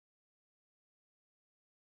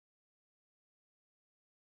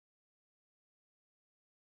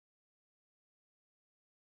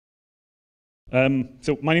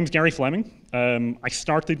So my name's Gary Fleming. I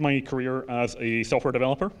started my career as a software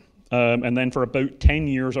developer, and then for about 10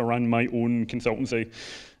 years I ran my own consultancy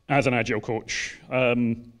as an Agile coach.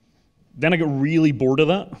 Then I got really bored of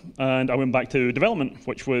that, and I went back to development,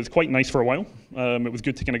 which was quite nice for a while. It was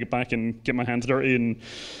good to kind of get back and get my hands dirty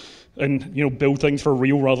and build things for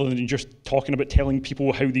real rather than just talking about telling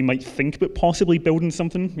people how they might think about possibly building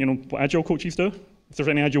something, what Agile coaches do. If there's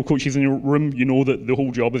any Agile coaches in your room, you know that the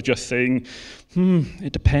whole job is just saying,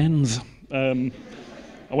 it depends. I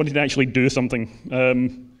wanted to actually do something,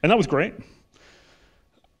 and that was great.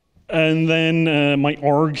 And then my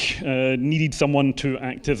org needed someone to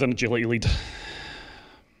act as an agility lead.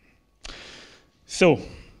 So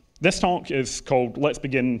this talk is called Let's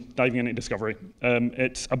Begin Diving into Discovery.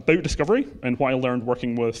 It's about discovery and what I learned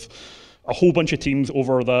working with a whole bunch of teams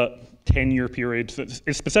over that 10-year period.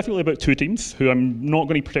 It's specifically about two teams who I'm not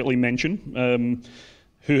going to particularly mention,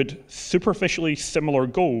 who had superficially similar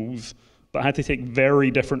goals, but had to take very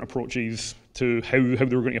different approaches to how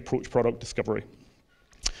they were going to approach product discovery.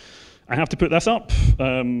 I have to put this up.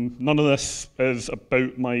 None of this is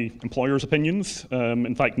about my employer's opinions.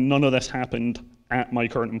 In fact, none of this happened at my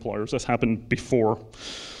current employers. This happened before.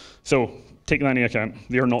 So take that into account.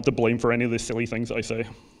 They are not to blame for any of the silly things that I say.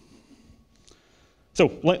 So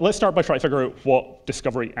let's start by trying to figure out what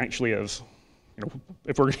discovery actually is.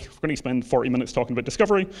 If we're going to spend 40 minutes talking about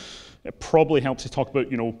discovery, it probably helps to talk about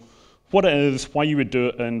what it is, why you would do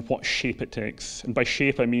it, and what shape it takes. And by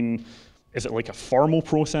shape, I mean, is it like a formal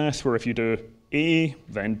process where if you do A,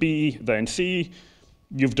 then B, then C,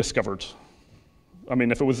 you've discovered? I mean,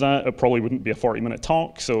 if it was that, it probably wouldn't be a 40-minute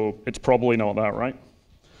talk, so it's probably not that, right?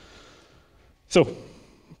 So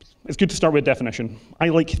it's good to start with a definition. I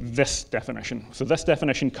like this definition. So this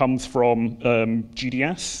definition comes from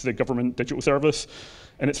GDS, the Government Digital Service,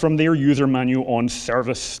 and it's from their user manual on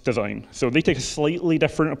service design. So they take a slightly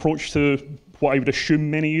different approach to what I would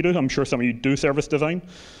assume many of you do. I'm sure some of you do service design.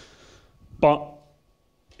 But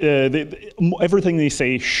everything they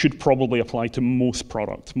say should probably apply to most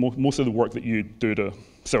products, most of the work that you do.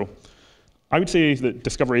 So I would say that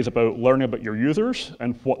discovery is about learning about your users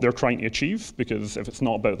and what they're trying to achieve, because if it's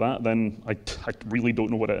not about that, then I really don't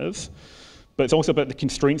know what it is. But it's also about the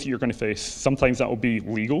constraints that you're going to face. Sometimes that will be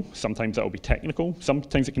legal, sometimes that will be technical,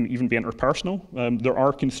 sometimes it can even be interpersonal. There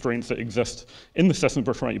are constraints that exist in the systems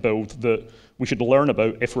we're trying to build that we should learn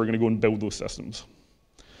about if we're going to go and build those systems.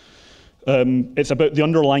 It's about the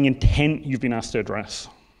underlying intent you've been asked to address.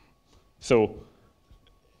 So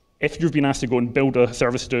if you've been asked to go and build a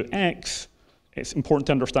service to do X, it's important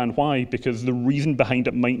to understand why, because the reason behind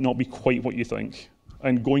it might not be quite what you think.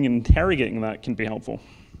 And going and interrogating that can be helpful.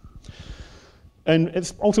 And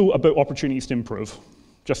it's also about opportunities to improve.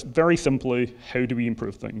 Just very simply, how do we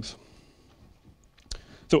improve things?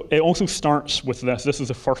 So it also starts with this. This is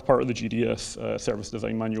the first part of the GDS service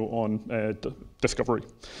design manual on discovery.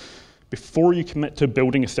 Before you commit to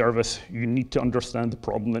building a service, you need to understand the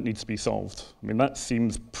problem that needs to be solved. I mean, that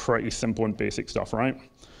seems pretty simple and basic stuff, right?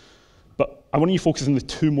 But I want you to focus on the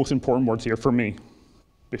two most important words here for me: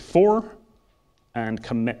 before and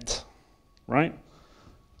commit, right?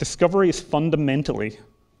 Discovery is fundamentally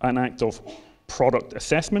an act of product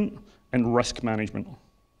assessment and risk management.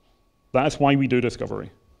 That's why we do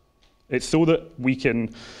discovery. It's so that we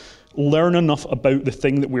can learn enough about the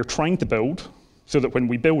thing that we're trying to build so that when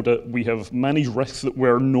we build it, we have managed risks that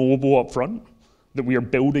were knowable up front, that we are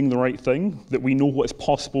building the right thing, that we know what is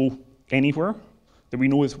possible anywhere, that we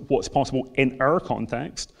know what's possible in our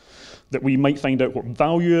context, that we might find out what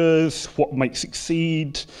value is, what might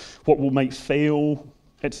succeed, what might fail.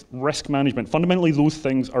 It's risk management. Fundamentally, those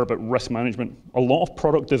things are about risk management. A lot of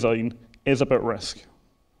product design is about risk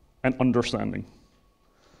and understanding.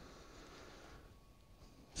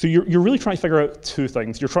 So you're really trying to figure out two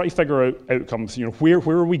things. You're trying to figure out outcomes. Where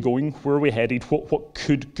are we going? Where are we headed? What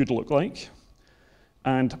could good look like?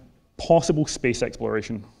 And possible space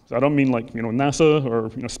exploration. So I don't mean like NASA or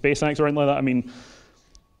SpaceX or anything like that. I mean,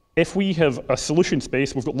 if we have a solution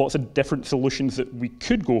space, we've got lots of different solutions that we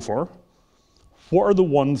could go for. What are the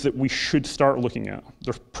ones that we should start looking at?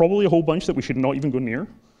 There's probably a whole bunch that we should not even go near.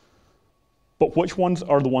 But which ones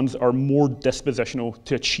are the ones that are more dispositional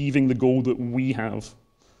to achieving the goal that we have?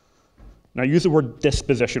 Now, I use the word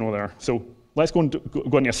dispositional there. So let's go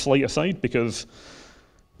into a slight aside, because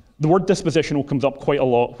the word dispositional comes up quite a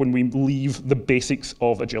lot when we leave the basics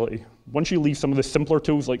of agility. Once you leave some of the simpler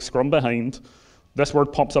tools like Scrum behind, this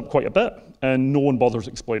word pops up quite a bit, and no one bothers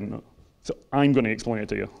explaining it. So I'm going to explain it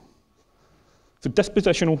to you. So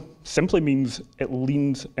dispositional simply means it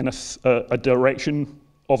leans in a direction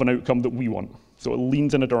of an outcome that we want. So it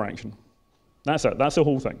leans in a direction. That's it. That's the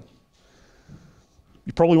whole thing.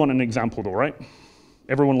 You probably want an example though, right?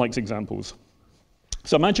 Everyone likes examples.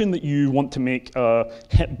 So imagine that you want to make a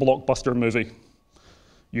hit blockbuster movie.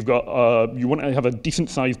 You want to have a decent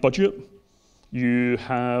sized budget. You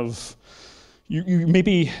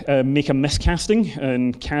maybe make a miscasting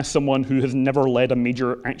and cast someone who has never led a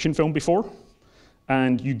major action film before,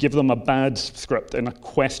 and you give them a bad script and a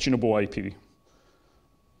questionable IP.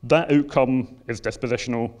 That outcome is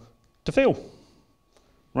dispositional to fail,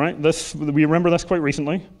 right? We remember this quite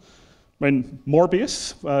recently. When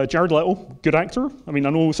Morbius, Jared Leto, good actor. I mean,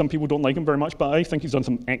 I know some people don't like him very much, but I think he's done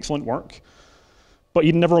some excellent work. But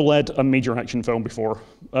he'd never led a major action film before.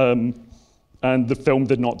 And the film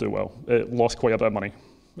did not do well. It lost quite a bit of money.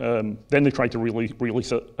 Then they tried to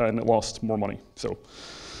release it, and it lost more money. So,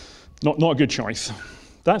 not a good choice.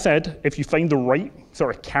 That said, if you find the right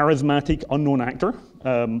sort of charismatic unknown actor,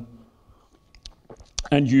 and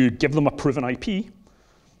you give them a proven IP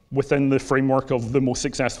within the framework of the most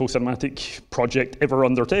successful cinematic project ever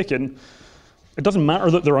undertaken, it doesn't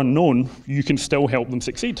matter that they're unknown. You can still help them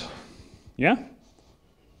succeed. Yeah.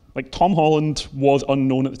 Like Tom Holland was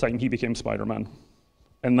unknown at the time he became Spider-Man,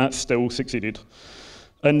 and that still succeeded.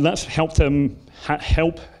 And that's helped him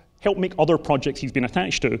help make other projects he's been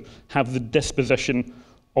attached to have the disposition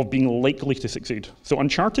of being likely to succeed. So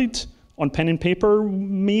Uncharted, on pen and paper,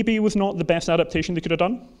 maybe was not the best adaptation they could have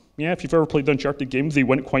done. Yeah, if you've ever played the Uncharted games, they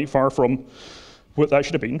went quite far from what that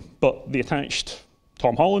should have been, but they attached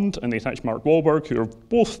Tom Holland and they attached Mark Wahlberg, who are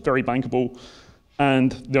both very bankable,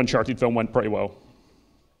 and the Uncharted film went pretty well.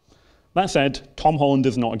 That said, Tom Holland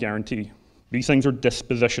is not a guarantee. These things are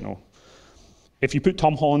dispositional. If you put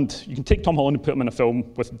Tom Holland, you can take Tom Holland and put him in a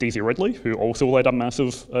film with Daisy Ridley, who also led a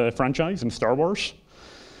massive franchise in Star Wars.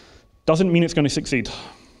 Doesn't mean it's going to succeed.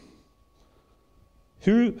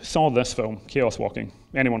 Who saw this film, Chaos Walking?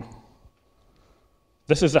 Anyone?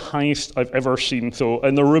 This is the highest I've ever seen. So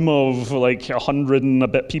in the room of like 100 and a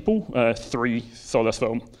bit people, 3 saw this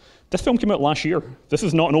film. This film came out last year. This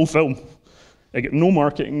is not an old film. It got no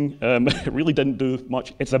marketing. It really didn't do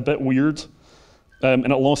much. It's a bit weird. And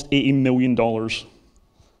it lost $80 million.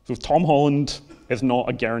 So Tom Holland is not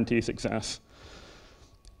a guaranteed success.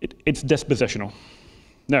 It's dispositional.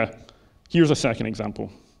 Now, here's a second example.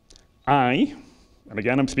 And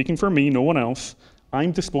again, I'm speaking for me, no one else,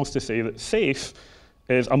 I'm disposed to say that SAFE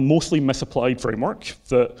is a mostly misapplied framework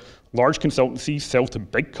that large consultancies sell to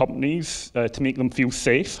big companies to make them feel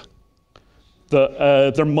safe.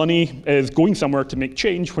 That their money is going somewhere to make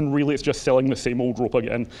change when really it's just selling the same old rope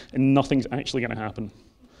again and nothing's actually going to happen.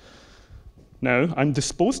 Now, I'm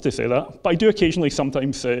disposed to say that, but I do occasionally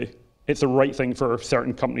sometimes say it's the right thing for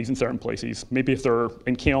certain companies in certain places. Maybe if they're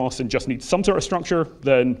in chaos and just need some sort of structure,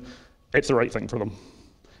 then it's the right thing for them.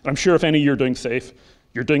 And I'm sure if any of you are doing SAFE,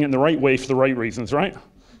 you're doing it in the right way for the right reasons, right?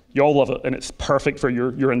 You all love it, and it's perfect for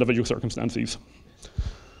your individual circumstances.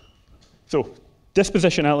 So,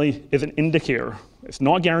 dispositionality is an indicator. It's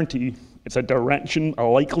not a guarantee. It's a direction, a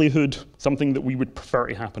likelihood, something that we would prefer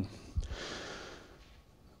to happen.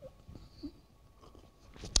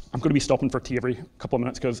 I'm going to be stopping for tea every couple of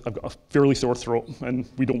minutes because I've got a fairly sore throat and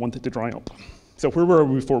we don't want it to dry up. So where were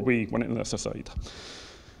we before we went into this aside?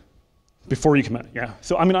 Before you commit, yeah.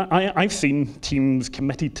 So I mean, I've seen teams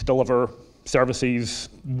committed to deliver services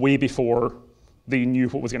way before they knew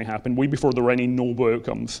what was going to happen, way before there were any knowable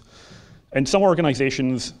outcomes. In some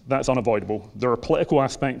organizations, that's unavoidable. There are political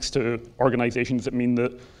aspects to organizations that mean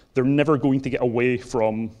that they're never going to get away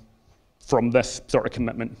from this sort of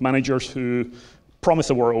commitment. Managers who promise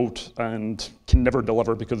the world and can never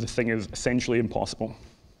deliver because the thing is essentially impossible.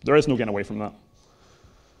 There is no getting away from that.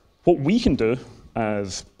 What we can do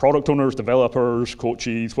as product owners, developers,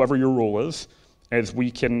 coaches, whatever your role is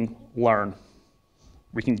we can learn.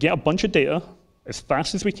 We can get a bunch of data as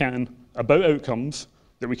fast as we can about outcomes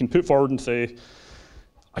that we can put forward and say,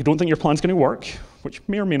 I don't think your plan's going to work, which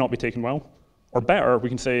may or may not be taken well. Or better, we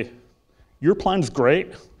can say, your plan's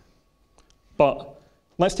great, but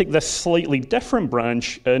let's take this slightly different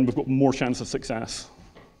branch and we've got more chance of success.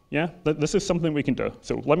 Yeah, this is something we can do.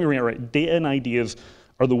 So let me reiterate, data and ideas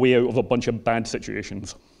are the way out of a bunch of bad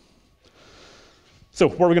situations. So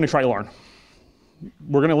what are we going to try to learn?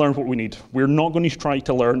 We're going to learn what we need. We're not going to try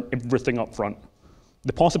to learn everything up front.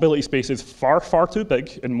 The possibility space is far, far too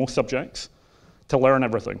big in most subjects to learn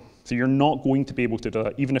everything. So you're not going to be able to do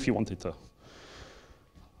that, even if you wanted to.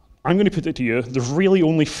 I'm going to put it to you, there's really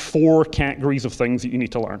only 4 categories of things that you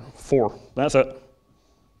need to learn. 4, that's it.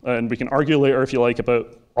 And we can argue later, if you like,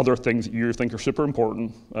 about other things that you think are super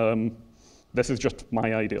important. This is just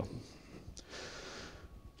my idea.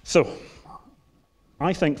 So,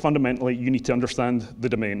 I think fundamentally you need to understand the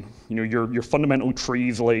domain. You know, your fundamental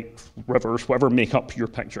trees, lakes, rivers, whatever make up your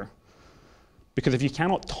picture. Because if you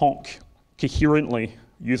cannot talk coherently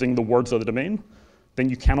using the words of the domain, then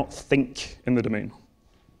you cannot think in the domain.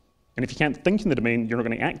 And if you can't think in the domain, you're not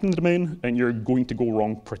going to act in the domain, and you're going to go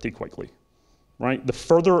wrong pretty quickly, right? The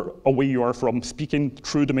further away you are from speaking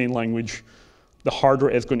true domain language, the harder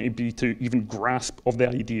it's going to be to even grasp of the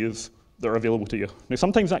ideas that are available to you. Now,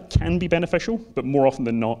 sometimes that can be beneficial, but more often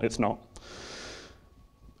than not, it's not.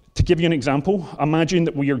 To give you an example, imagine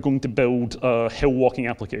that we are going to build a hill walking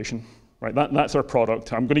application, right? That's our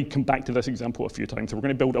product. I'm going to come back to this example a few times. So we're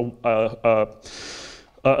going to build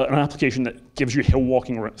an application that gives you hill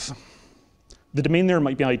walking routes. The domain there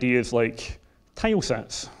might be ideas like tile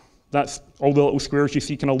sets. That's all the little squares you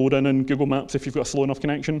see kind of load in Google Maps if you've got a slow enough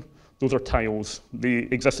connection. Those are tiles. They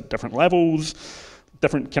exist at different levels,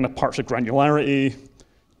 different kind of parts of granularity.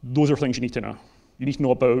 Those are things you need to know. You need to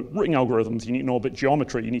know about routing algorithms. You need to know about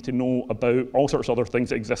geometry. You need to know about all sorts of other things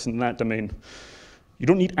that exist in that domain. You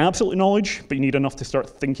don't need absolute knowledge, but you need enough to start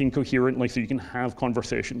thinking coherently so you can have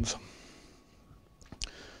conversations.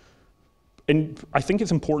 And I think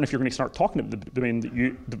it's important if you're going to start talking about the domain that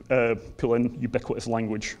you pull in ubiquitous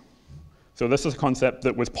language. So this is a concept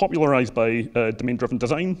that was popularized by domain-driven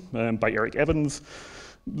design by Eric Evans.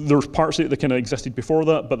 There's parts of it that kind of existed before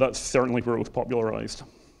that, but that's certainly where it was popularized.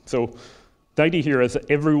 So the idea here is that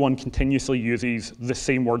everyone continuously uses the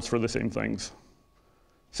same words for the same things.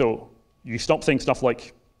 So you stop saying stuff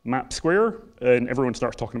like map square, and everyone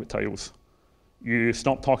starts talking about tiles. You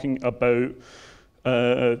stop talking about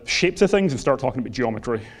shapes of things and start talking about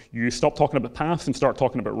geometry. You stop talking about paths and start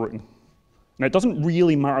talking about routing. Now, it doesn't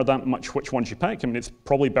really matter that much which ones you pick. I mean, it's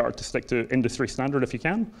probably better to stick to industry standard if you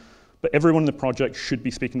can, but everyone in the project should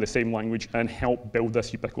be speaking the same language and help build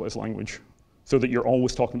this ubiquitous language so that you're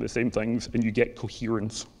always talking about the same things and you get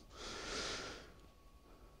coherence.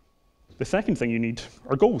 The second thing you need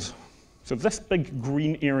are goals. So this big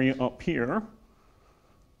green area up here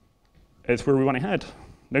is where we want to head.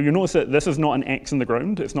 Now, you'll notice that this is not an X in the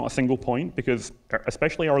ground. It's not a single point because,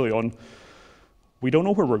 especially early on, we don't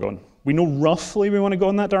know where we're going. We know roughly we want to go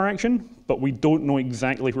in that direction, but we don't know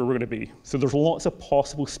exactly where we're going to be. So there's lots of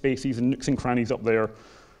possible spaces and nooks and crannies up there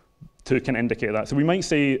to kind of indicate that. So we might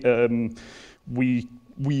say we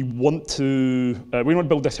want to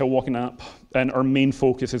build this hill walking app, and our main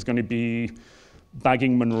focus is going to be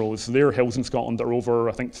bagging Munros. Their hills in Scotland are over,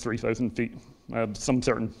 I think, 3,000 feet. Some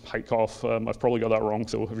certain hike off. I've probably got that wrong,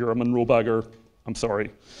 so if you're a Munro bagger, I'm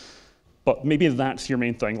sorry. But maybe that's your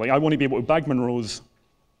main thing. Like, I want to be able to bag Munros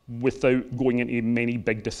without going into many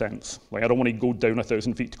big descents. Like, I don't want to go down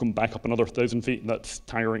 1,000 feet to come back up another 1,000 feet. That's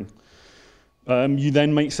tiring. You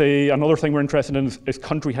then might say another thing we're interested in is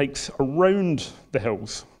country hikes around the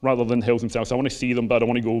hills rather than the hills themselves. So I want to see them, but I don't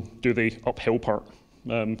want to go do the uphill part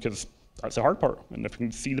because that's the hard part. And if you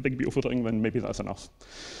can see the big, beautiful thing, then maybe that's enough.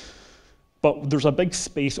 But there's a big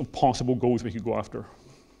space of possible goals we could go after.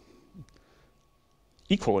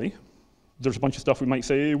 Equally, there's a bunch of stuff we might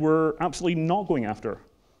say we're absolutely not going after.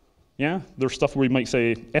 Yeah, there's stuff where we might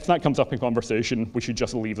say, if that comes up in conversation, we should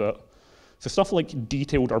just leave that. So stuff like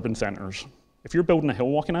detailed urban centres. If you're building a hill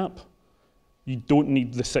walking app, you don't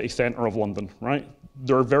need the city centre of London, right?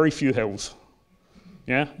 There are very few hills.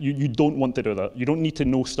 Yeah, you don't want to do that. You don't need to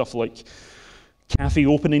know stuff like cafe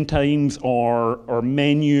opening times or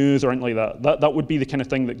menus or anything like that. That would be the kind of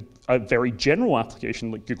thing that a very general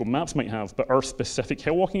application like Google Maps might have, but our specific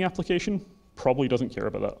hill walking application probably doesn't care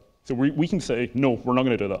about that. So we can say, no, we're not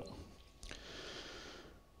going to do that.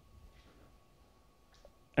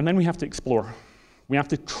 And then we have to explore. We have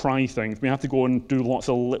to try things. We have to go and do lots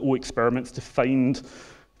of little experiments to find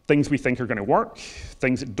things we think are going to work,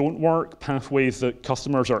 things that don't work, pathways that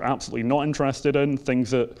customers are absolutely not interested in,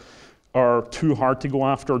 things that are too hard to go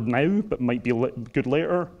after now but might be good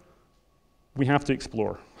later. We have to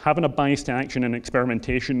explore. Having a bias to action and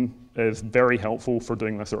experimentation is very helpful for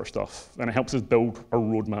doing this sort of stuff, and it helps us build our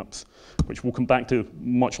roadmaps, which we'll come back to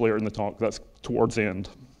much later in the talk. That's towards the end.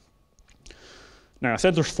 Now, I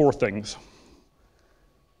said there's 4 things.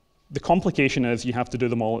 The complication is you have to do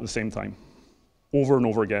them all at the same time, over and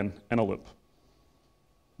over again in a loop.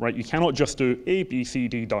 Right? You cannot just do A, B, C,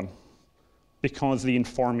 D, done, because they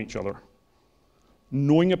inform each other.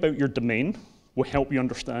 Knowing about your domain will help you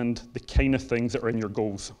understand the kind of things that are in your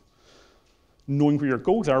goals. Knowing where your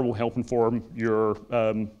goals are will help inform your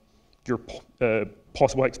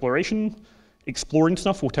possible exploration. Exploring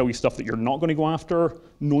stuff will tell you stuff that you're not going to go after.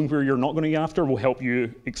 Knowing where you're not going to go after will help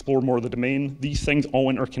you explore more of the domain. These things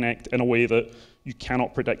all interconnect in a way that you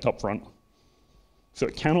cannot predict up front. So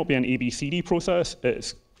it cannot be an ABCD process.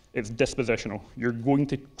 It's It's dispositional. You're going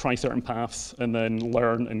to try certain paths and then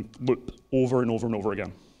learn and loop over and over and over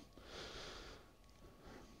again.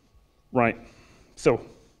 Right, so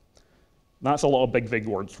that's a lot of big, big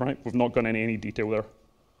words, right? We've not gone into any detail there.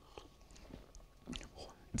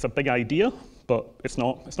 It's a big idea, but it's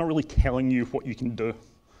not really telling you what you can do.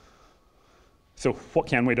 So what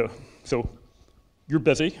can we do? So you're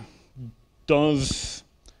busy. Does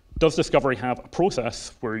Discovery have a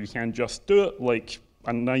process where you can just do it like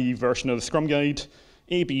a naive version of the Scrum Guide,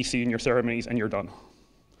 A, B, C in your ceremonies, and you're done?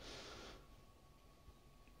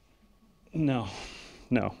 No,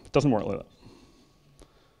 it doesn't work like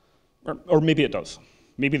that. Or maybe it does.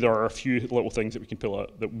 Maybe there are a few little things that we can pull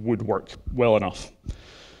out that would work well enough.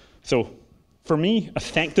 So for me,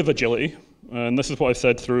 effective agility, and this is what I've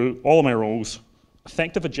said through all of my roles,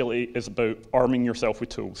 effective agility is about arming yourself with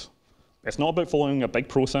tools. It's not about following a big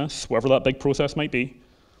process, whatever that big process might be.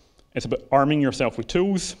 It's about arming yourself with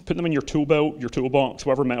tools, putting them in your tool belt, your toolbox,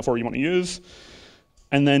 whatever metaphor you want to use,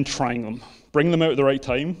 and then trying them. Bring them out at the right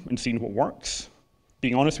time and seeing what works.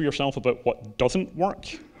 Being honest with yourself about what doesn't work,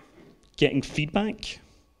 getting feedback,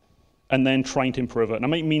 and then trying to improve it. And it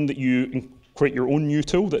might mean that you create your own new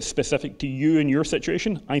tool that's specific to you and your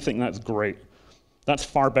situation. I think that's great. That's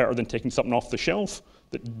far better than taking something off the shelf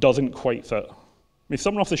that doesn't quite fit. If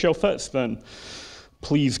something off the shelf fits, then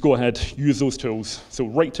please go ahead, use those tools. So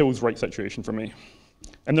right tools, right situation for me.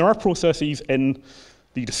 And there are processes in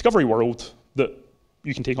the discovery world that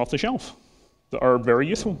you can take off the shelf that are very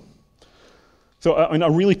useful. So a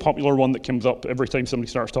really popular one that comes up every time somebody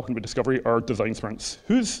starts talking about discovery are design sprints.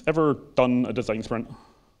 Who's ever done a design sprint?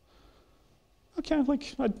 Okay,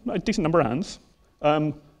 like a decent number of hands.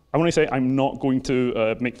 I want to say I'm not going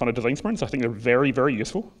to make fun of design sprints. I think they're very, very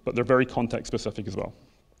useful, but they're very context specific as well.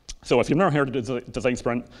 So if you've never heard of a design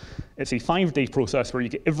sprint, it's a 5-day process where you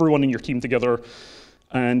get everyone in your team together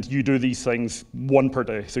and you do these things one per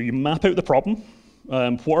day. So you map out the problem.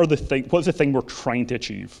 What's the thing we're trying to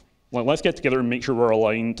achieve? Well, let's get together and make sure we're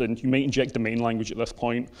aligned, and you might inject domain language at this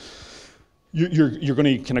point. You're going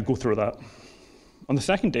to kind of go through that. On the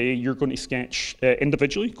second day, you're going to sketch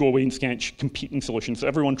individually, go away and sketch competing solutions. So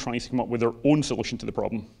everyone tries to come up with their own solution to the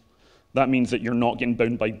problem. That means that you're not getting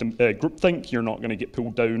bound by groupthink. You're not going to get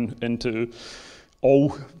pulled down into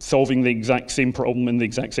all solving the exact same problem in the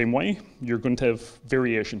exact same way. You're going to have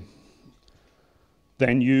variation.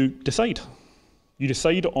 Then you decide. You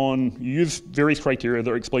use various criteria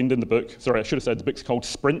that are explained in the book. Sorry, I should have said the book's called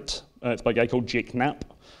Sprint. It's by a guy called Jake Knapp.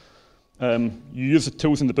 You use the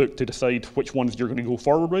tools in the book to decide which ones you're going to go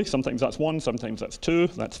forward with. Sometimes that's 1, sometimes that's 2,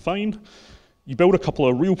 that's fine. You build a couple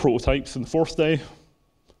of real prototypes on the 4th day,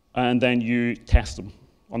 and then you test them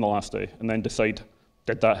on the last day, and then decide,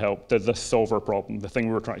 did that help? Did this solve our problem, the thing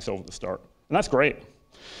we were trying to solve at the start? And that's great.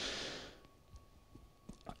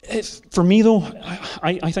 For me though,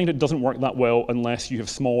 I think it doesn't work that well unless you have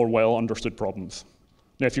smaller, well-understood problems.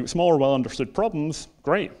 Now, if you have smaller, well-understood problems,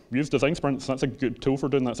 great. Use design sprints. That's a good tool for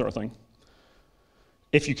doing that sort of thing.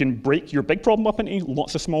 If you can break your big problem up into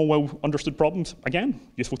lots of small, well-understood problems, again,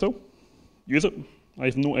 useful tool. Use it. I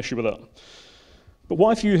have no issue with that. But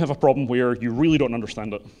what if you have a problem where you really don't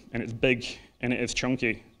understand it, and it's big, and it is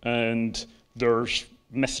chunky, and there's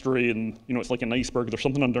mystery, and it's like an iceberg, there's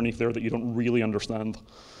something underneath there that you don't really understand?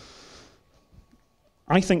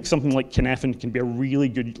 I think something like Cynefin can be a really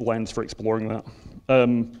good lens for exploring that.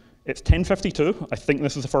 It's 10:52. I think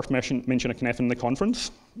this is the first mention of Cynefin in the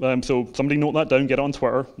conference. So somebody note that down, get it on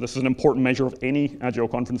Twitter. This is an important measure of any Agile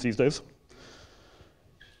conference these days.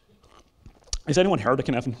 Has anyone heard of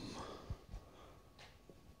Cynefin?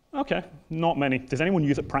 Okay, not many. Does anyone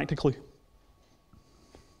use it practically?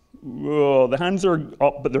 Oh, the hands are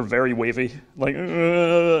up, but they're very wavy. Like,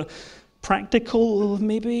 practical,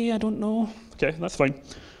 maybe, I don't know. Okay, that's fine.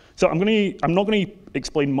 So I'm not going to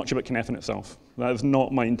explain much about Cynefin itself. That is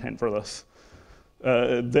not my intent for this.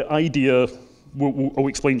 The idea we'll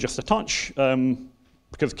explain just a touch,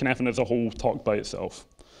 because Cynefin is a whole talk by itself.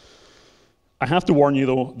 I have to warn you,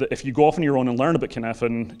 though, that if you go off on your own and learn about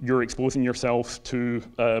Cynefin, you're exposing yourself to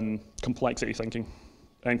complexity thinking.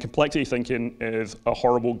 And complexity thinking is a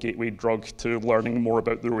horrible gateway drug to learning more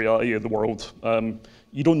about the reality of the world.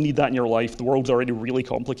 You don't need that in your life. The world's already really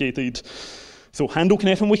complicated. So handle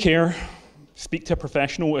Cynefin with care. Speak to a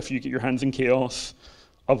professional if you get your hands in chaos.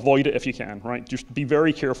 Avoid it if you can, right? Just be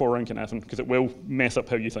very careful around Cynefin, because it will mess up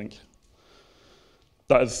how you think.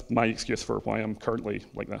 That is my excuse for why I'm currently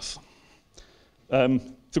like this. So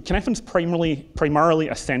Cynefin's primarily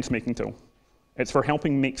a sense-making tool. It's for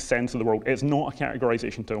helping make sense of the world. It's not a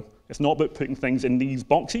categorization tool. It's not about putting things in these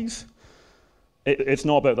boxes. It's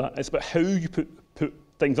not about that. It's about how you put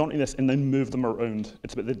things onto this and then move them around.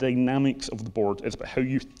 It's about the dynamics of the board. It's about how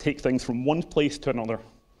you take things from one place to another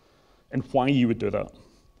and why you would do that.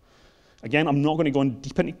 Again, I'm not going to go in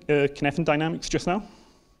deep into Cynefin dynamics just now.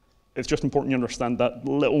 It's just important you understand that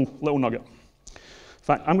little nugget. In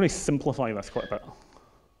fact, I'm going to simplify this quite a bit.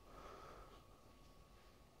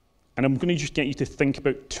 And I'm going to just get you to think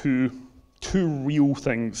about two real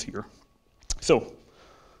things here. So,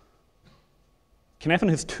 Cynefin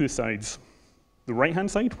has two sides. The right-hand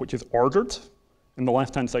side, which is ordered, and the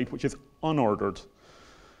left-hand side, which is unordered.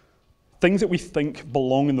 Things that we think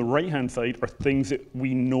belong in the right-hand side are things that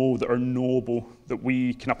we know that are knowable, that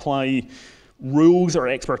we can apply rules or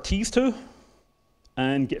expertise to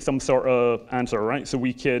and get some sort of answer, right? So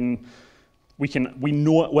we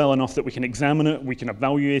know it well enough that we can examine it, we can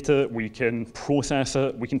evaluate it, we can process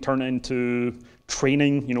it, we can turn it into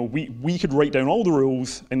training. You know, we could write down all the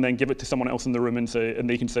rules and then give it to someone else in the room and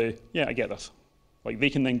they can say, yeah, I get this. Like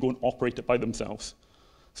they can then go and operate it by themselves.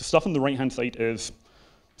 So stuff on the right-hand side is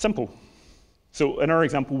simple. So in our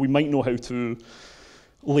example, we might know how to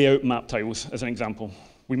lay out map tiles as an example.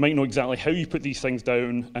 We might know exactly how you put these things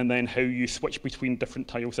down and then how you switch between different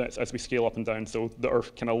tile sets as we scale up and down, so that are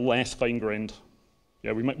kind of less fine-grained.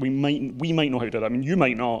 Yeah, we might know how to do that. I mean, you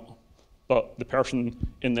might not, but the person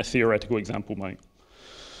in this theoretical example might.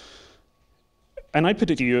 And I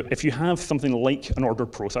put it to you, if you have something like an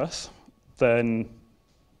ordered process, then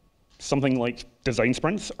something like design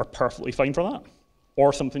sprints are perfectly fine for that.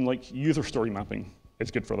 Or something like user story mapping is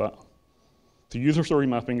good for that. So user story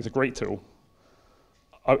mapping is a great tool.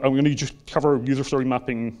 I'm going to just cover user story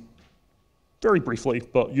mapping very briefly,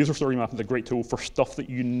 but user story mapping is a great tool for stuff that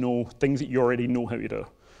you know, things that you already know how to do.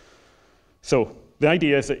 So the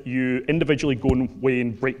idea is that you individually go away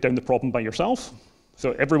and break down the problem by yourself.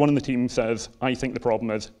 So everyone in the team says, I think the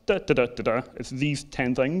problem is da-da-da-da-da. It's these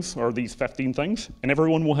 10 things or these 15 things, and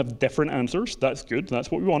everyone will have different answers. That's good, that's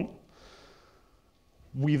what we want.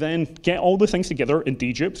 We then get all the things together in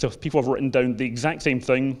dedupe. So if people have written down the exact same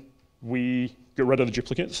thing, we get rid of the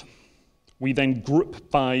duplicates. We then group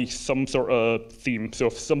by some sort of theme. So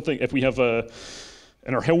if we have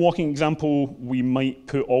in our hill walking example, we might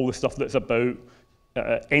put all the stuff that's about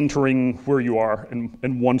entering where you are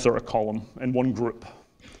in one sort of column, in one group.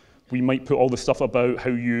 We might put all the stuff about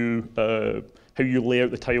how you lay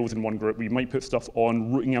out the tiles in one group. We might put stuff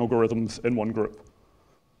on routing algorithms in one group.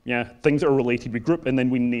 Yeah, things that are related we group, and then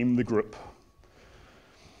we name the group.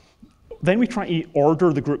 Then we try to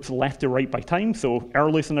order the groups left to right by time. So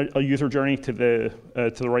earliest in a user journey to the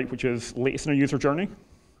right, which is latest in a user journey.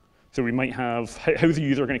 So we might have, how's the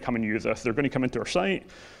user going to come and use this? They're going to come into our site.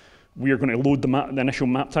 We are going to load the initial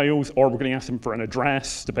map tiles, or we're going to ask them for an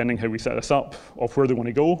address, depending how we set this up, of where they want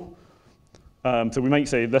to go. So we might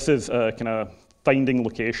say this is kind of finding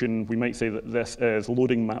location. We might say that this is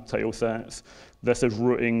loading map tile sets. This is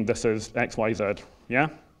routing. This is X, Y, Z. Yeah?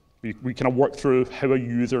 We kind of work through how a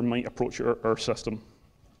user might approach our system.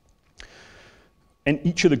 In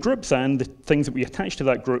each of the groups, and the things that we attach to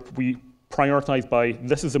that group, we prioritize by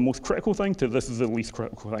this is the most critical thing to this is the least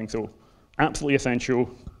critical thing. So absolutely essential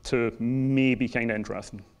to maybe kind of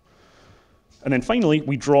interesting. And then finally,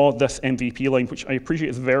 we draw this MVP line, which I appreciate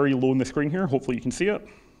is very low on the screen here. Hopefully you can see it.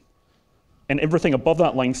 And everything above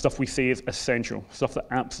that line, stuff we say is essential, stuff that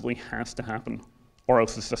absolutely has to happen, or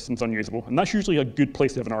else the system's unusable. And that's usually a good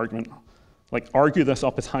place to have an argument. Like, argue this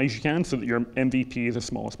up as high as you can so that your MVP is as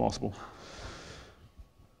small as possible.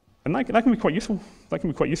 And that can be quite useful. That can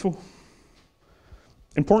be quite useful.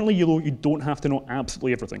 Importantly, you don't have to know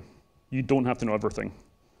absolutely everything. You don't have to know everything.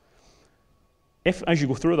 If, as you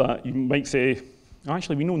go through that, you might say,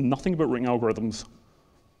 actually, we know nothing about routing algorithms,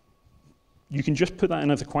 you can just put that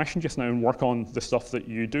in as a question just now and work on the stuff that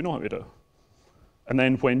you do know how to do. And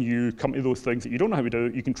then when you come to those things that you don't know how to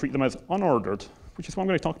do, you can treat them as unordered, which is what I'm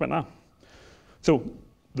going to talk about now. So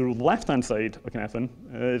the left-hand side of Cynefin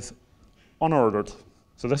is unordered.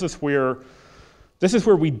 So this is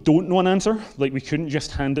where we don't know an answer. Like, we couldn't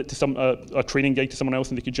just hand it to a training guide to someone else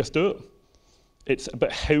and they could just do it. It's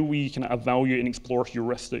about how we can evaluate and explore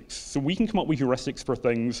heuristics. So we can come up with heuristics for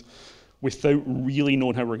things without really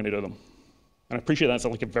knowing how we're going to do them. And I appreciate that's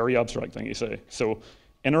like a very abstract thing to say. So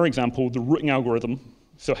in our example, the routing algorithm,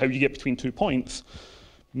 so how you get between 2 points,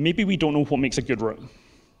 maybe we don't know what makes a good route,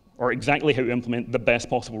 or exactly how to implement the best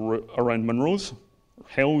possible route around Munros, or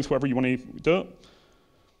hills, wherever you want to do it.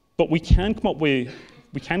 But we can come up with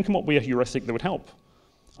a heuristic that would help.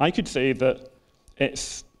 I could say that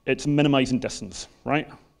it's minimizing distance, right?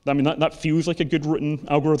 I mean, that feels like a good written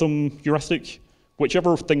algorithm heuristic.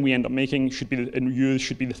 Whichever thing we end up making should be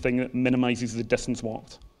the thing that minimizes the distance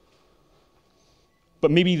walked.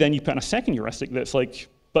 But maybe then you put in a second heuristic that's like,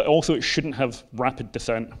 but also it shouldn't have rapid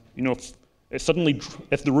descent. You know, if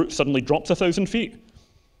the route suddenly drops 1,000 feet,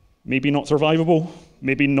 maybe not survivable,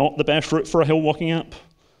 maybe not the best route for a hill walking app.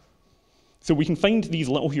 So we can find these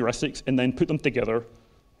little heuristics and then put them together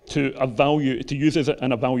to use as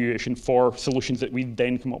an evaluation for solutions that we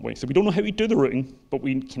then come up with. So we don't know how we do the routing, but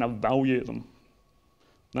we can evaluate them.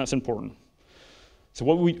 And that's important. So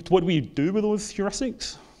what do we do with those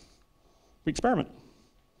heuristics? We experiment.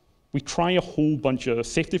 We try a whole bunch of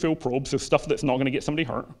safety fail probes, so stuff that's not going to get somebody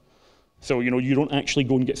hurt. So you know, you don't actually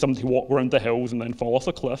go and get somebody to walk around the hills and then fall off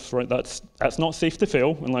a cliff, right? That's not safe to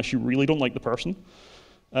fail unless you really don't like the person.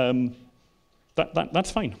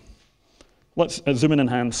 That's fine. Let's zoom in and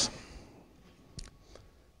hands.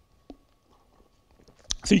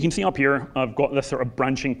 So you can see up here, I've got this sort of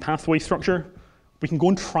branching pathway structure. We can go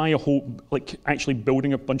and try a whole, like actually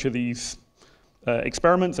building a bunch of these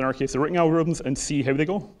experiments, in our case the routing algorithms, and see how they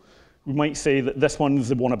go. We might say that this one's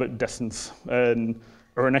the one about distance, and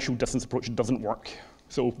our initial distance approach doesn't work.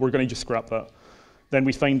 So we're going to just scrap that. Then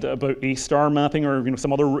we find about A-star mapping or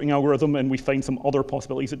some other routing algorithm, and we find some other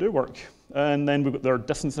possibilities that do work. And then we've got our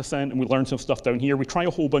distance descent, and we learn some stuff down here. We try a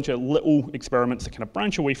whole bunch of little experiments that kind of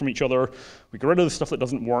branch away from each other. We get rid of the stuff that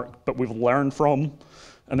doesn't work, but we've learned from,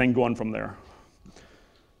 and then go on from there.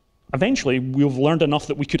 Eventually, we've learned enough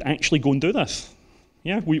that we could actually go and do this.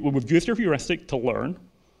 Yeah, we've used our heuristic to learn,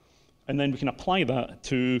 and then we can apply that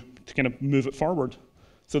to kind of move it forward.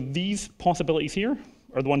 So these possibilities here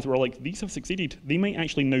are the ones where like, these have succeeded. They might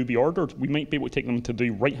actually now be ordered. We might be able to take them to the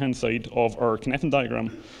right-hand side of our Cynefin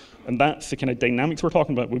diagram. And that's the kind of dynamics we're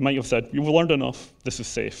talking about. We might have said, we've learned enough, this is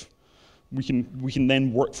safe. We can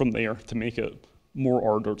then work from there to make it more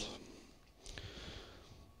ordered.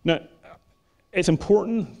 Now, it's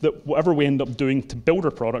important that whatever we end up doing to build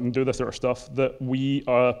our product and do this sort of stuff, that we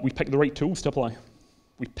pick the right tools to apply.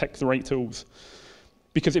 We pick the right tools.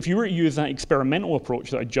 Because if you were to use that experimental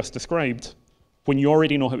approach that I just described, when you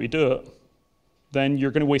already know how to do it, then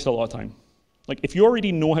you're going to waste a lot of time. Like, if you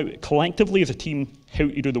already know how, collectively as a team, how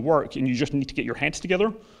to do the work, and you just need to get your heads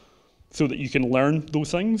together so that you can learn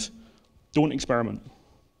those things, don't experiment.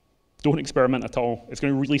 Don't experiment at all. It's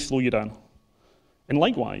going to really slow you down. And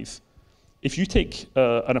likewise, if you take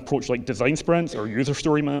an approach like design sprints or user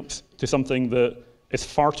story maps to something that is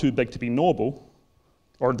far too big to be knowable,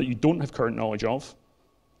 or that you don't have current knowledge of,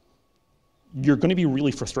 you're going to be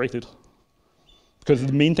really frustrated. Because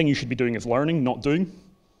the main thing you should be doing is learning, not doing.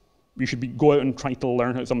 You should go out and try to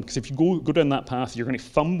learn how to something. Because if you go down that path, you're going to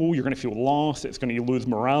fumble, you're going to feel lost, it's going to lose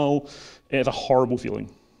morale. It's a horrible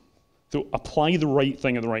feeling. So apply the right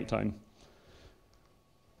thing at the right time.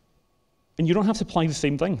 And you don't have to apply the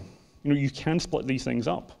same thing. You know, you can split these things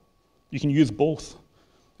up. You can use both.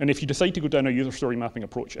 And if you decide to go down a user story mapping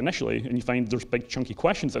approach initially, and you find there's big chunky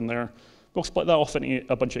questions in there, go split that off into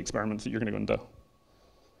a bunch of experiments that you're going to go and do.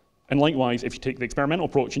 And likewise, if you take the experimental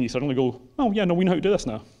approach and you suddenly go, oh yeah, no, we know how to do this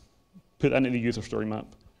now, put that into the user story map.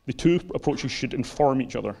 The two approaches should inform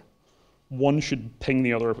each other. One should ping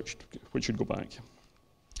the other, which should go back.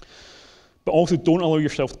 But also, don't allow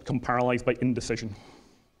yourself to become paralyzed by indecision.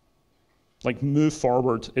 Like, move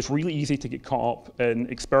forward. It's really easy to get caught up in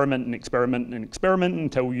experiment and experiment and experiment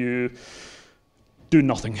until you do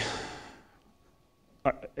nothing.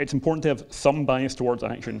 It's important to have some bias towards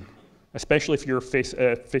action, especially if you're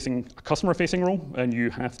facing a customer-facing role and you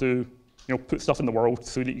have to put stuff in the world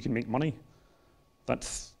so that you can make money.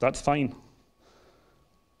 That's fine.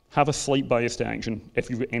 Have a slight bias to action if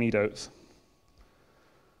you've got any doubts.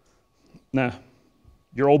 Now,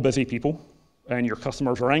 you're all busy people, and your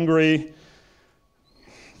customers are angry.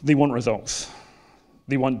 They want results.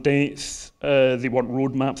 They want dates, they want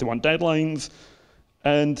roadmaps, they want deadlines,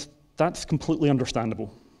 and that's completely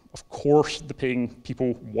understandable. Of course, the paying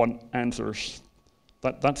people want answers.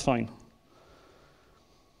 That's fine.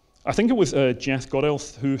 I think it was Jess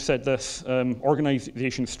Godelth who said this,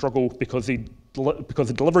 organizations struggle because the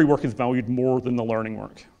delivery work is valued more than the learning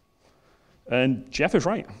work. And Jeff is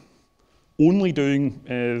right. Only doing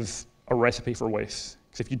is a recipe for waste.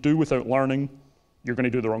 Because if you do without learning, you're going to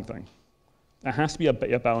do the wrong thing. It has to be a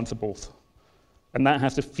bit of balance of both. And that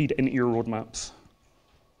has to feed into your roadmaps.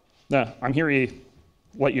 Now, I'm here to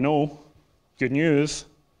let you know, good news,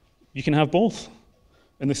 you can have both.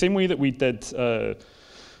 In the same way that we did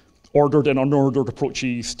ordered and unordered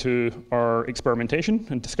approaches to our experimentation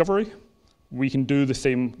and discovery, we can do the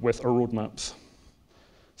same with our roadmaps.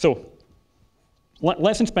 So,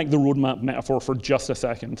 let's inspect the roadmap metaphor for just a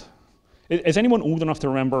second. Is anyone old enough to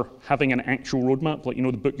remember having an actual roadmap, like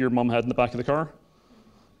the book your mum had in the back of the car?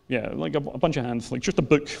 Yeah, like a bunch of hands, like just a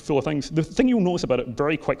book full of things. The thing you'll notice about it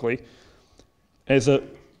very quickly is that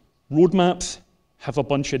roadmaps have a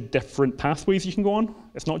bunch of different pathways you can go on.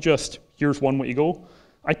 It's not just, here's one way to go.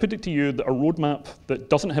 I put it to you that a roadmap that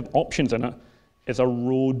doesn't have options in it is a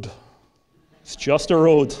road. It's just a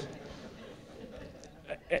road.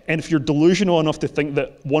 And if you're delusional enough to think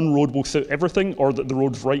that one road will suit everything, or that the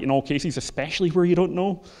road's right in all cases, especially where you don't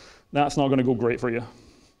know, that's not going to go great for you.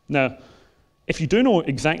 Now, if you do know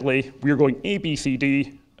exactly, we're going A, B, C,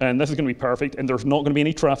 D, and this is going to be perfect, and there's not going to be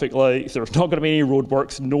any traffic lights, there's not going to be any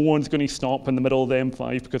roadworks, no one's going to stop in the middle of the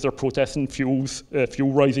M5 because they're protesting fuel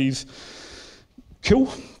rises.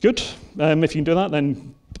 Cool, good. If you can do that,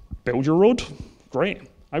 then build your road. Great.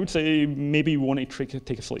 I would say maybe we want to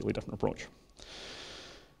take a slightly different approach.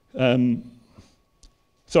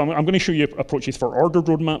 So I'm going to show you approaches for ordered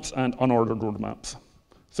roadmaps and unordered roadmaps.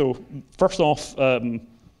 So first off,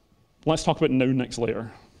 let's talk about now, next,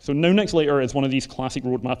 later. So now, next, later is one of these classic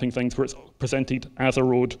road mapping things where it's presented as a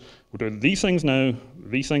road. We'll do these things now,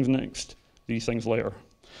 these things next, these things later.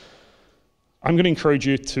 I'm going to encourage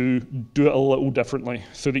you to do it a little differently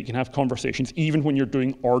so that you can have conversations even when you're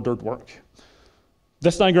doing ordered work.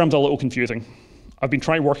 This diagram's a little confusing. I've been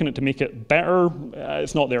trying working it to make it better.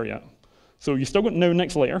 It's not there yet. So you still got now,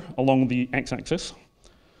 next, later along the x-axis.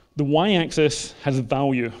 The y-axis has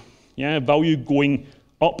value. Yeah, value going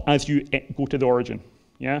up as you go to the origin.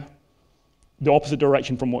 Yeah, the opposite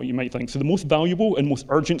direction from what you might think. So the most valuable and most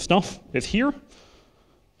urgent stuff is here,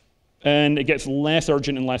 and it gets less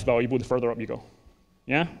urgent and less valuable the further up you go.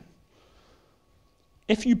 Yeah.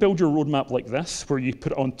 If you build your roadmap like this, where you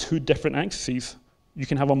put it on two different axes, you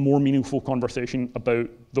can have a more meaningful conversation about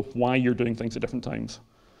the why you're doing things at different times.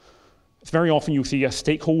 It's very often you'll see a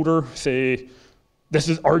stakeholder say, "This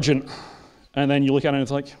is urgent," and then you look at it and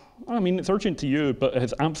it's like, I mean, it's urgent to you, but it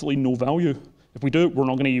has absolutely no value. If we do it, we're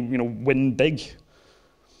not going to, win big.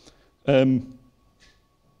 And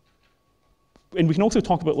we can also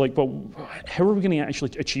talk about, well, how are we going to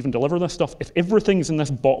actually achieve and deliver this stuff? If everything's in this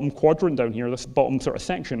bottom quadrant down here, this bottom sort of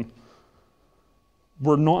section,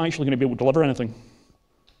 we're not actually going to be able to deliver anything.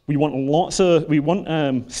 We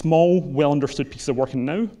want small, well-understood pieces of work in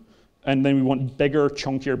now, and then we want bigger,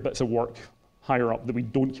 chunkier bits of work higher up that we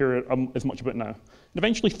don't care as much about now. And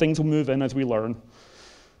eventually, things will move in as we learn.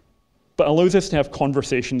 But it allows us to have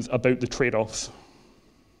conversations about the trade-offs.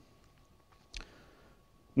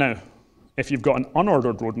 Now, if you've got an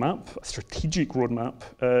unordered roadmap, a strategic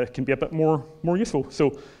roadmap can be a bit more useful.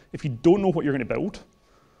 So if you don't know what you're going to build,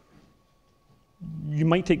 you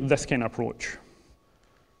might take this kind of approach.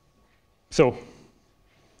 So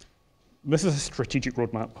this is a strategic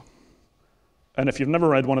roadmap. And if you've never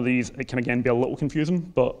read one of these, it can again be a little confusing,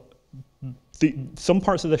 but some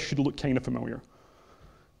parts of this should look kind of familiar.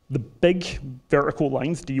 The big vertical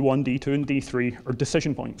lines, D1, D2, and D3, are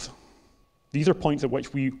decision points. These are points at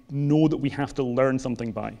which we know that we have to learn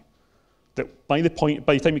something by. That by the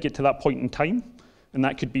time we get to that point in time, and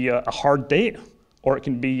that could be a hard date, or it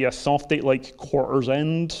can be a soft date like quarter's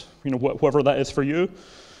end, whatever that is for you,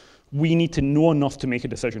 we need to know enough to make a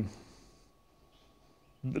decision.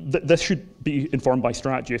 This should be informed by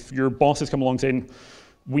strategy. If your boss has come along saying,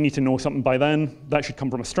 we need to know something by then, that should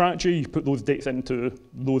come from a strategy. You put those dates into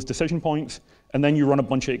those decision points, and then you run a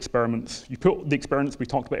bunch of experiments. You put the experiments we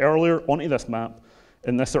talked about earlier onto this map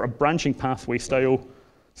in this sort of branching pathway style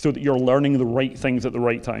so that you're learning the right things at the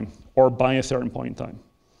right time, or by a certain point in time.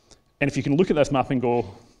 And if you can look at this map and go,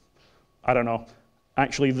 I don't know,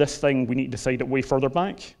 actually this thing we need to decide it way further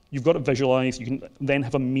back, you've got it visualized, you can then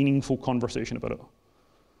have a meaningful conversation about it.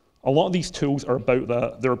 A lot of these tools are about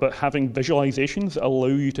that. They're about having visualizations that allow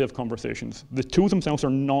you to have conversations. The tools themselves are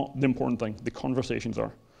not the important thing. The conversations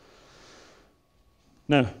are.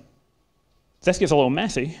 Now, this gets a little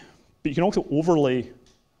messy, but you can also overlay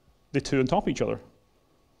the two on top of each other.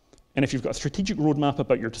 And if you've got a strategic roadmap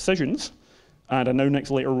about your decisions, and a now,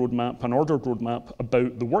 next, later roadmap, an ordered roadmap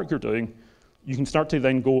about the work you're doing, you can start to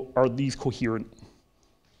then go, are these coherent?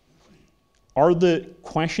 Are the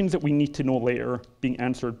questions that we need to know later being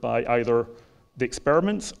answered by either the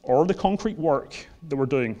experiments or the concrete work that we're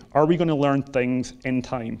doing? Are we going to learn things in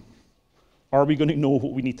time? Are we going to know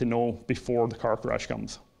what we need to know before the car crash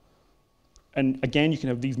comes? And again, you can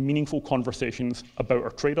have these meaningful conversations about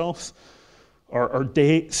our trade-offs, our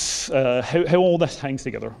dates, how all this hangs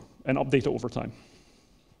together, and update it over time.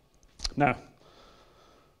 Now,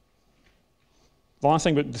 the last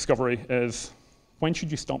thing about discovery is, when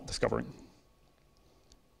should you stop discovering?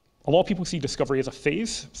 A lot of people see discovery as a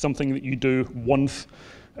phase, something that you do once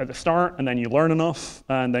at the start, and then you learn enough,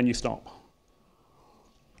 and then you stop.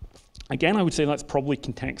 Again, I would say that's probably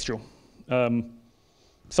contextual.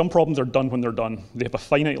 Some problems are done when they're done. They have a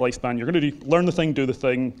finite lifespan. You're going to learn the thing, do the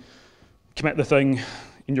thing, commit the thing,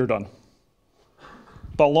 and you're done.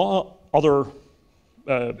 But a lot of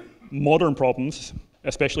other modern problems,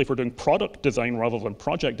 especially if we're doing product design rather than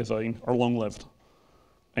project design, are long-lived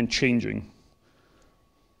and changing.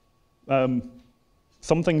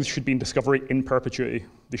 Some things should be in discovery in perpetuity.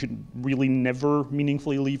 They should really never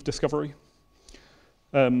meaningfully leave discovery.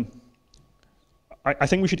 I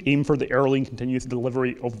think we should aim for the early and continuous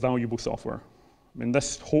delivery of valuable software. I mean,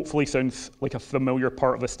 this hopefully sounds like a familiar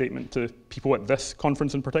part of a statement to people at this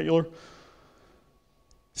conference in particular.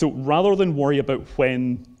 So rather than worry about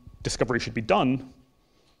when discovery should be done,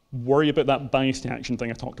 worry about that bias to action thing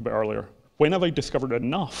I talked about earlier. When have I discovered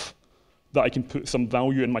enough that I can put some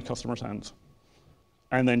value in my customers' hands?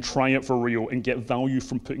 And then try it for real and get value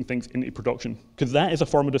from putting things into production. Because that is a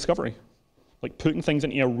form of discovery. Like putting things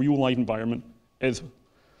into a real live environment is, to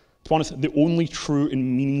be honest, the only true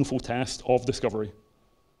and meaningful test of discovery.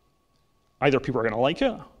 Either people are gonna like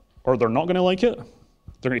it, or they're not gonna like it.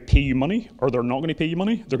 They're gonna pay you money, or they're not gonna pay you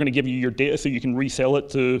money. They're gonna give you your data so you can resell it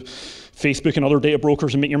to Facebook and other data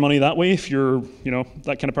brokers and make your money that way if you're,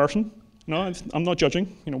 that kind of person. I'm not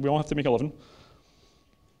judging. We all have to make a living.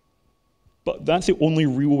 But that's the only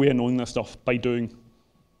real way of knowing this stuff, by doing.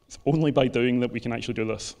 It's only by doing that we can actually do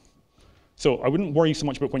this. So I wouldn't worry so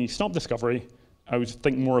much about when you stop discovery. I would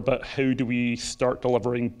think more about how do we start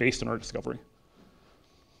delivering based on our discovery.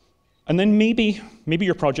 And then maybe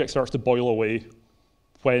your project starts to boil away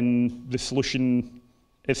when the solution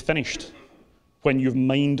is finished, when you've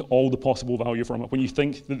mined all the possible value from it, when you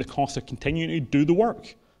think that the cost of continuing to do the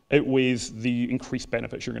work outweighs the increased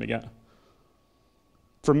benefits you're going to get.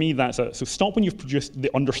 For me, that's it. So stop when you've produced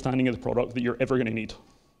the understanding of the product that you're ever going to need,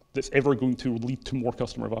 that's ever going to lead to more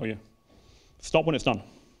customer value. Stop when it's done.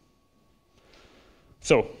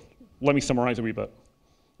 So let me summarize a wee bit.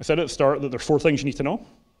 I said at the start that there's 4 things you need to know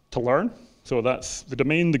to learn. So that's the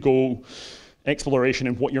domain, the goal, exploration,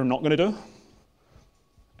 and what you're not going to do.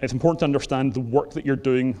 It's important to understand the work that you're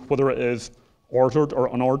doing, whether it is ordered or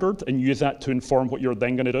unordered, and use that to inform what you're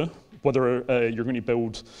then going to do, whether you're going to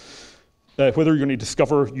build whether you're going to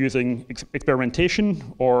discover using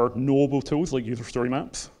experimentation or knowable tools like user story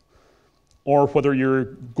maps, or whether you're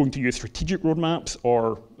going to use strategic roadmaps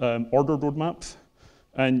or ordered roadmaps,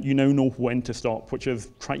 and you now know when to stop, which is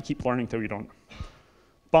try to keep learning till you don't.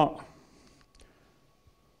 But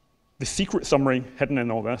the secret summary hidden in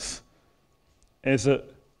all this is that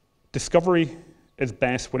discovery is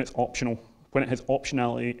best when it's optional, when it has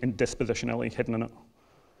optionality and dispositionality hidden in it.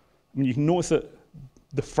 I mean, you can notice that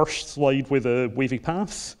the first slide with the wavy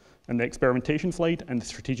paths and the experimentation slide and the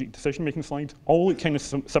strategic decision-making slide all look kind of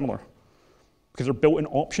similar because they're built in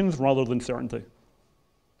options rather than certainty.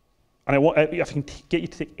 And if I can get you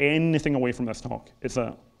to take anything away from this talk, it's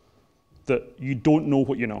that you don't know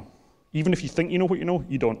what you know. Even if you think you know what you know,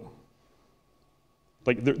 you don't.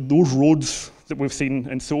 Like those roads that we've seen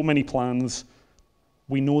in so many plans,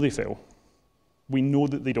 we know they fail. We know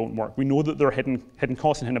that they don't work. We know that there are hidden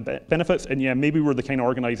costs and hidden benefits, and yeah, maybe we're the kind of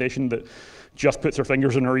organization that just puts their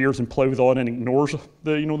fingers in our ears and plows on and ignores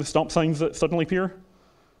the stop signs that suddenly appear.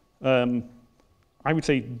 I would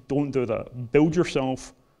say don't do that. Build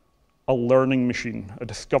yourself a learning machine, a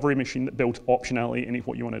discovery machine that builds optionality into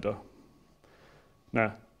what you want to do.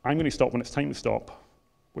 Now, I'm going to stop when it's time to stop,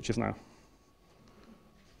 which is now.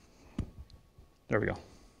 There we go.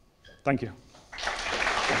 Thank you.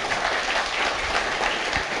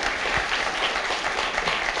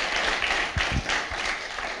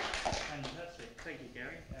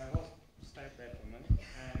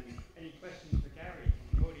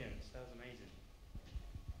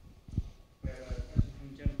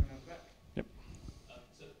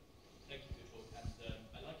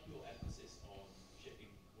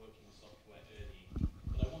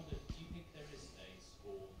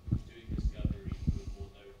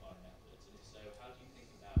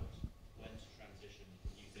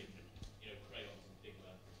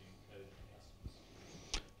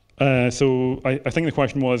 So I think the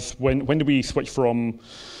question was, when do we switch from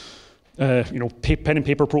pen and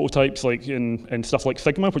paper prototypes like in stuff like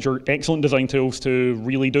Figma, which are excellent design tools, to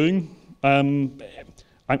really doing? I'm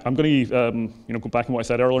going to go back on what I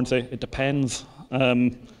said earlier and say it depends,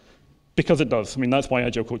 because it does. I mean, that's why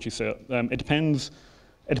Agile coaches say it. It depends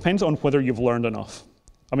on whether you've learned enough.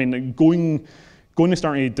 I mean, going and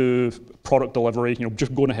starting to do product delivery,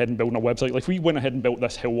 just going ahead and building a website. Like if we went ahead and built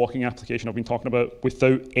this hill walking application I've been talking about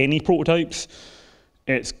without any prototypes,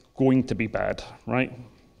 it's going to be bad, right?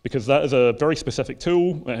 Because that is a very specific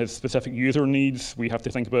tool. It has specific user needs. We have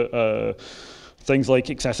to think about things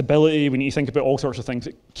like accessibility. We need to think about all sorts of things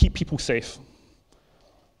that keep people safe.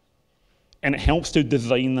 And it helps to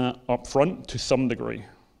design that up front to some degree.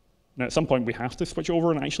 Now, at some point, we have to switch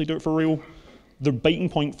over and actually do it for real. the biting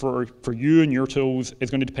point for you and your tools is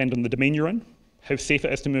going to depend on the domain you're in, how safe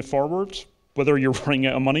it is to move forward, whether you're running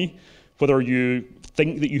out of money, whether you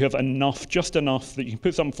think that you have enough, just enough, that you can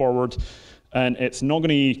put something forward, and it's not going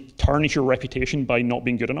to tarnish your reputation by not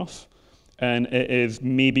being good enough, and it is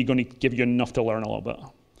maybe going to give you enough to learn a little bit.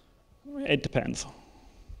 It depends.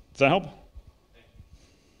 Does that help? I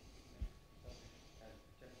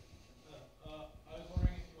was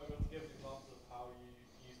wondering if you might be able to give examples of how you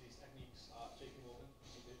use these techniques at JP Morgan.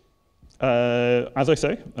 As I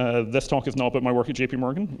say, this talk is not about my work at JP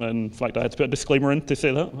Morgan. In fact, I had to put a disclaimer in to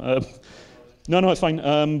say that. No, it's fine.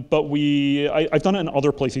 But I've done it in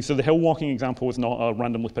other places. So the hill walking example is not a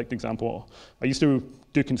randomly picked example. I used to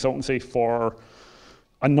do consultancy for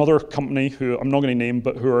another company who I'm not going to name,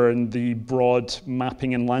 but who are in the broad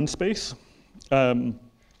mapping and land space. And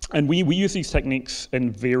we use these techniques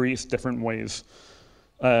in various different ways.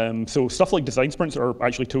 So stuff like design sprints are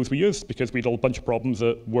actually tools we used because we had a bunch of problems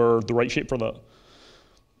that were the right shape for that.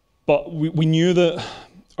 But we knew that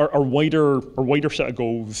our wider set of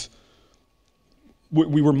goals,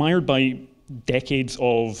 we were mired by decades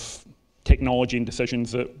of technology and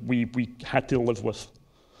decisions that we had to live with.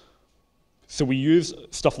 So we use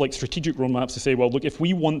stuff like strategic roadmaps to say, well, look, if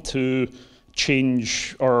we want to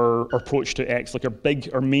change our approach to X, like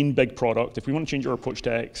our main big product, if we want to change our approach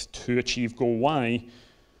to X to achieve goal Y,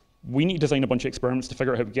 we need to design a bunch of experiments to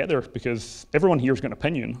figure out how to get there, because everyone here has got an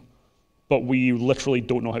opinion, but we literally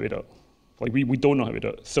don't know how to do it. Like, we don't know how to do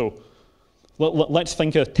it. So let's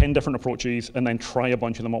think of 10 different approaches and then try a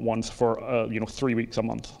bunch of them at once for 3 weeks, a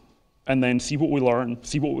month. And then see what we learn,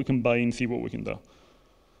 see what we combine, see what we can do.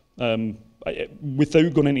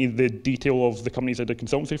 Without going into the detail of the companies I did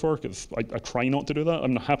consultancy for, because I try not to do that,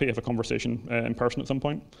 I'm happy to have a conversation in person at some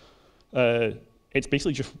point. It's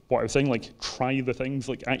basically just what I was saying, like, try the things,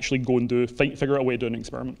 like, actually go and figure out a way to do an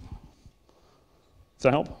experiment. Does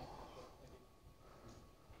that help?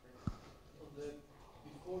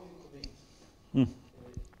 Before you commit,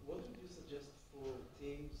 what would you suggest for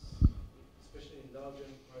teams, especially in large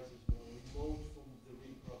enterprises, who are remote from the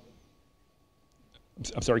real problem?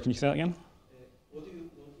 I'm sorry, can you say that again? What would you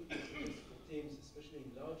suggest for teams, especially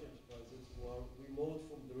in large enterprises, who are remote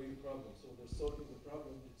from the real problem? So they're solving the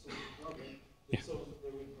problem, they solve the problem, they solve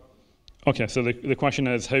the real problem. Okay, so the question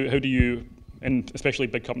is, how do you, and especially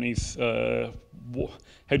big companies, how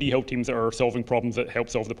do you help teams that are solving problems that help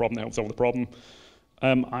solve the problem that help solve the problem?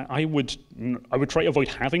 I would try to avoid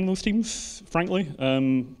having those teams, frankly,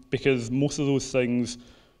 because most of those things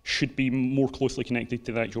should be more closely connected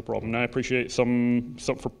to the actual problem. Now, I appreciate for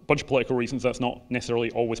a bunch of political reasons, that's not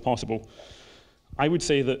necessarily always possible. I would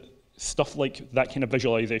say that stuff like that kind of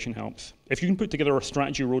visualization helps. If you can put together a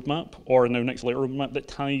strategy roadmap or a now next later roadmap that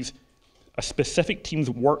ties a specific team's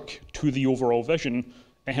work to the overall vision,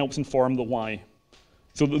 it helps inform the why.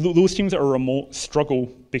 So those teams that are remote struggle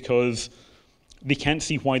because they can't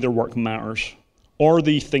see why their work matters, or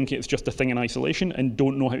they think it's just a thing in isolation and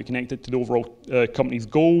don't know how to connect it to the overall company's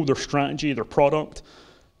goal, their strategy, their product.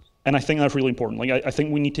 And I think that's really important. Like, I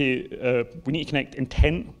think we need to connect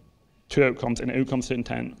intent to outcomes and outcomes to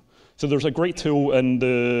intent. So there's a great tool in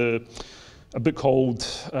a book called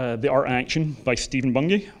The Art of Action by Stephen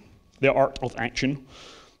Bungay, The Art of Action,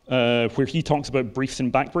 where he talks about briefs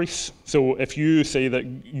and back briefs. So if you say that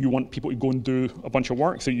you want people to go and do a bunch of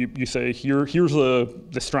work, so you say, here's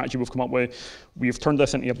the strategy we've come up with, we've turned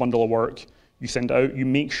this into a bundle of work, you send it out, you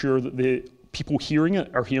make sure that the people hearing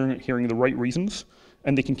it are hearing the right reasons,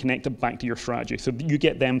 and they can connect it back to your strategy. So you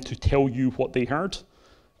get them to tell you what they heard,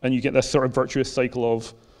 and you get this sort of virtuous cycle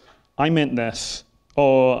of, I meant this,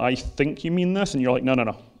 oh, I think you mean this, and you're like, no,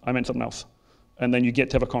 I meant something else. And then you get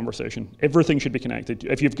to have a conversation. Everything should be connected.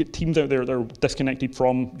 If you've got teams out there that are disconnected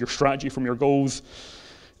from your strategy, from your goals,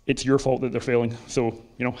 it's your fault that they're failing. So,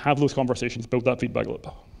 have those conversations, build that feedback loop.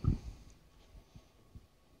 I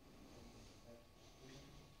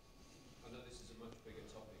know this is a much bigger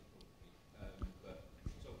topic, but you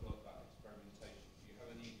talk a lot about experimentation. Do you have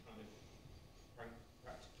any kind of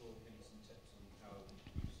practical hints and tips on how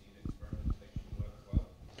you've seen experimentation work well?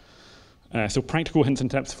 So practical hints and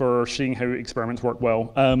tips for seeing how experiments work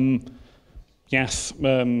well. Yes,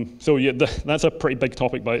 so yeah, that's a pretty big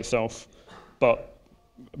topic by itself. But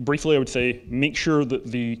briefly, I would say make sure that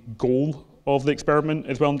the goal of the experiment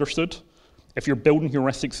is well understood. If you're building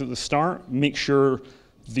heuristics at the start, make sure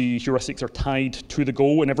the heuristics are tied to the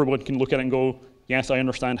goal and everyone can look at it and go, yes, I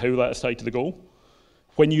understand how that is tied to the goal.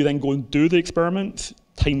 When you then go and do the experiment,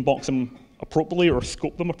 time box them appropriately or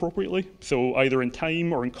scope them appropriately. So either in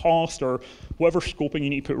time or in cost or whatever scoping you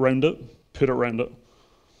need to put around it, put it around it.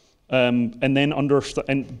 And then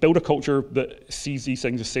build a culture that sees these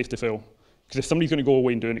things as safe to fail. Because if somebody's going to go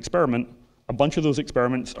away and do an experiment, a bunch of those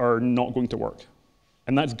experiments are not going to work.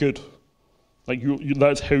 And that's good. Like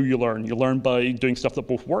that's how you learn. You learn by doing stuff that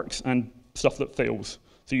both works and stuff that fails.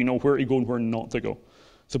 So you know where to go and where not to go.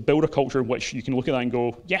 So build a culture in which you can look at that and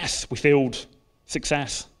go, yes, we failed,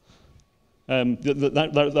 success.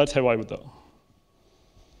 That's how I would do it.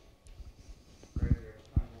 Great, we have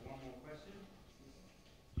time for one more question.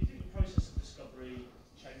 Do you think the process of discovery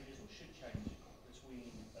changes or should change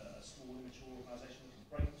between a small immature organisation that can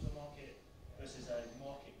break into a market versus a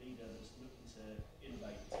market leader that's looking to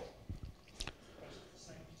innovate?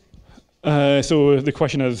 So the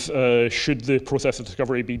question is, should the process of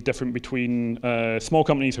discovery be different between small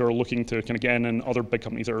companies who are looking to kind of get in and other big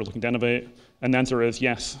companies that are looking to innovate? And the answer is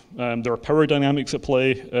yes. There are power dynamics at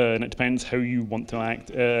play, and it depends how you want to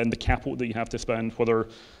act and the capital that you have to spend, whether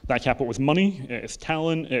that capital is money, it's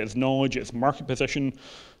talent, it's knowledge, it's market position.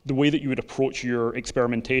 The way that you would approach your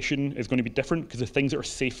experimentation is going to be different because the things that are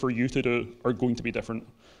safe for you to do are going to be different.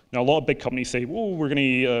 Now, a lot of big companies say, "Oh, we're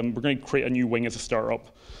going to create a new wing as a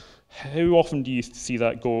startup." How often do you see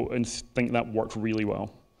that go and think that worked really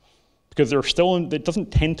well? Because it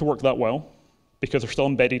doesn't tend to work that well because they're still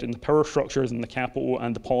embedded in the power structures and the capital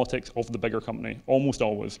and the politics of the bigger company, almost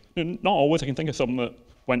always. Not always, I can think of something that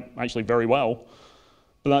went actually very well,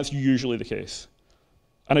 but that's usually the case.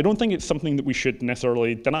 And I don't think it's something that we should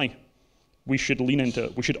necessarily deny. We should lean into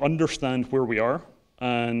it. We should understand where we are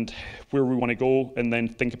and where we want to go and then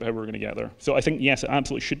think about how we're going to get there. So I think, yes, it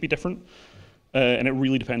absolutely should be different. And it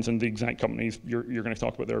really depends on the exact companies you're going to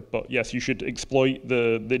talk about there. But yes, you should exploit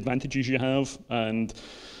the advantages you have and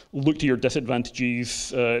look to your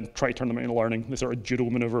disadvantages, try to turn them into learning, the sort of judo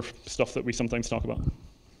maneuver stuff that we sometimes talk about.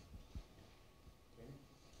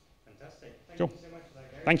 Fantastic. Thank Cool. you so much for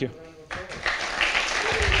that, Gary. Thank you.